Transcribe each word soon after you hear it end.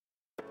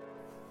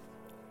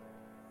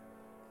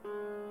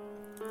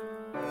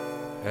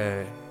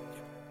Hey,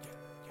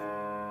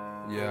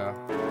 yeah,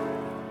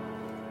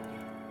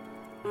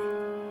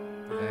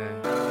 hey,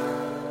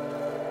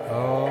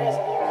 oh,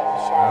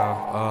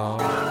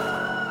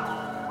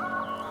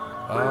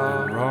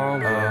 the wrong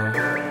way,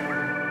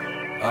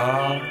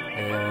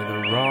 yeah, the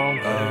wrong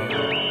way,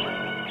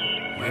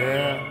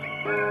 yeah,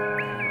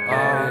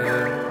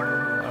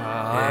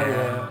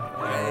 yeah.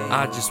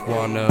 I just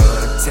wanna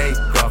take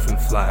off and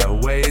fly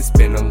away. It's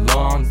been a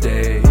long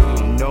day.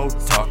 No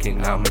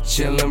talking, I'ma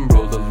chillin',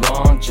 roll a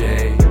long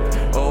J.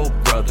 Oh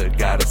brother,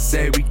 gotta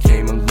say we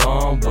came a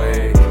long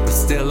way, but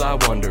still I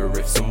wonder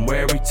if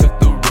somewhere we took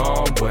the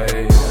wrong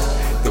way.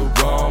 The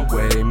wrong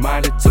way,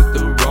 mighta took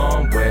the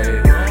wrong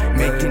way.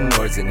 Making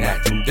noise and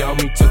acting dumb,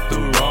 we took the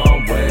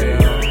wrong way.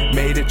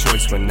 Made a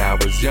choice when I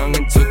was young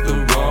and took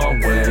the wrong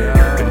way,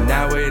 but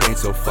now it ain't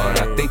so fun,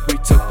 I think we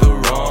took the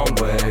wrong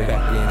way.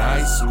 Back in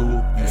high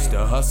school, used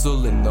to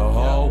hustle in the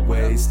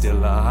hallway.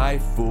 Still a high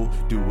fool,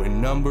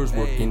 doing numbers,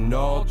 working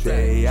all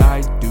day.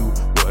 I do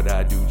what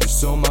I do just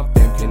so my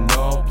fam can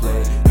all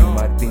play. You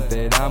might think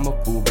that I'm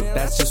a fool, but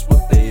that's just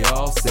what they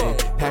all say.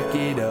 Pack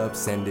it up,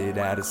 send it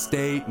out of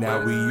state,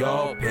 now we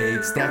all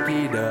paid. Stack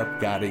it up,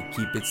 gotta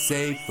keep it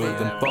safe for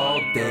them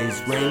fall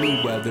days.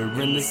 Rainy weather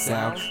in the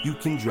sound, you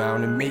can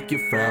drown and make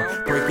it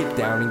frown. Break it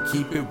down and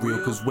keep it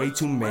real, cause way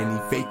too many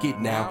fake it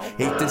now.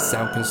 Hate to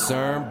sound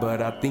concerned,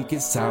 but I think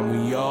it's time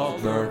we all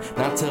learn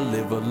not to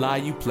live a lie.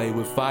 You play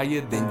with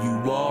fire, then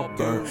you all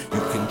burn.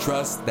 You can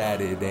trust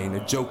that it ain't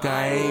a joke,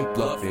 I ain't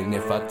bluffing.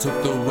 If I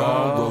took the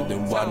wrong road,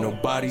 then why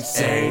nobody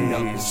say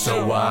nothing?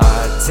 So I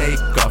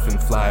take off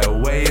and fly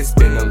away. It's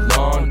been a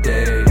long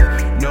day.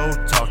 No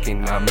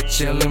talking, I'ma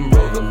chillin',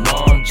 roll a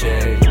long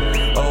J.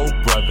 Oh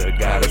brother,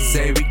 gotta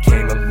say we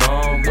came a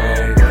long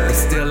way, but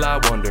still I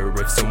wonder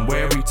if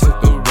somewhere we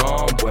took the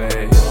wrong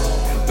way.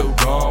 The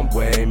wrong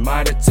way,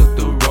 mighta took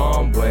the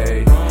wrong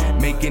way.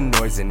 Making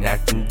noise and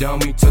acting dumb,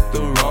 we took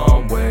the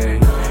wrong way.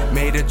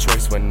 Made a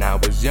choice when I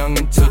was young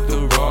and took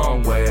the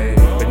wrong way,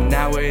 but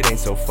now it ain't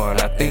so fun,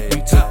 I think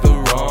we took the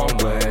wrong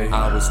way.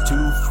 I was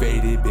too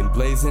faded, been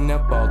blazing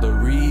up all the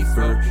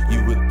reefer.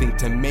 You would think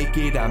to make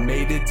it, I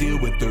made a deal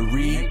with the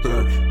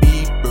reaper.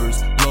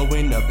 Beepers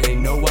blowing up, they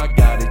know I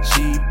got it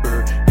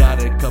cheaper.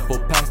 Got a couple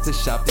packs to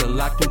shop till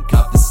I can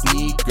cop the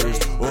sneakers.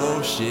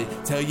 Oh shit,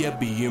 tell ya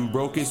being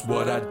broke is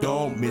what I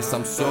don't miss.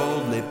 I'm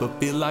so lit, but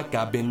feel like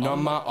I've been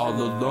on my all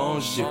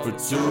alone shit for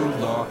too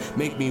long.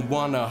 Make me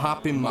wanna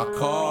hop in my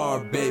car,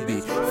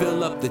 baby.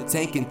 Fill up the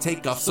tank and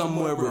take off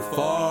somewhere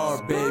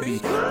far, baby.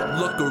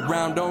 Look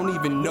around, don't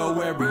even know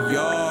where we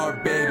are,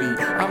 baby.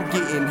 I'm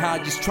getting high,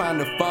 just trying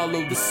to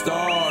follow the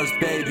stars,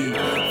 baby.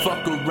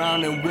 Fuck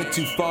around and went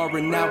too far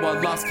and now I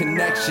lost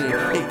connection.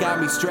 It got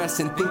me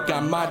stressing, think I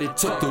might have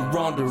took the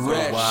wrong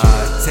direction. So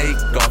I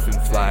take off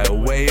and fly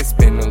away. It's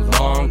been a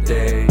long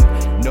day.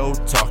 No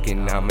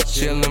talking, I'ma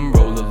chillin',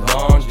 roll a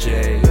long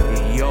J.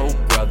 Yo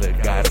brother,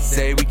 gotta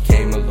say we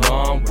came a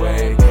long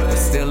way, but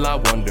still I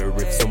wonder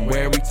if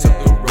somewhere we took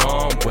the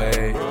wrong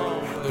way.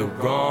 The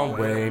wrong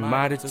way,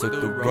 mighta took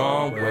the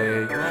wrong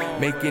way.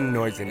 Making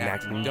noise and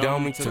acting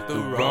dumb, we took the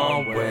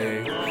wrong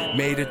way.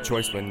 Made a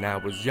choice when I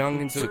was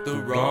young and took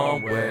the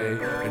wrong way,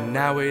 but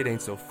now it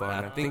ain't so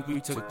fun, I think we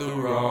took the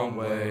wrong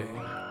way.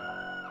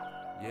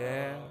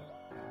 Yeah,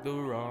 the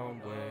wrong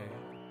way.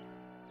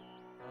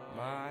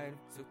 Might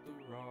took the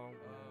wrong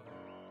way.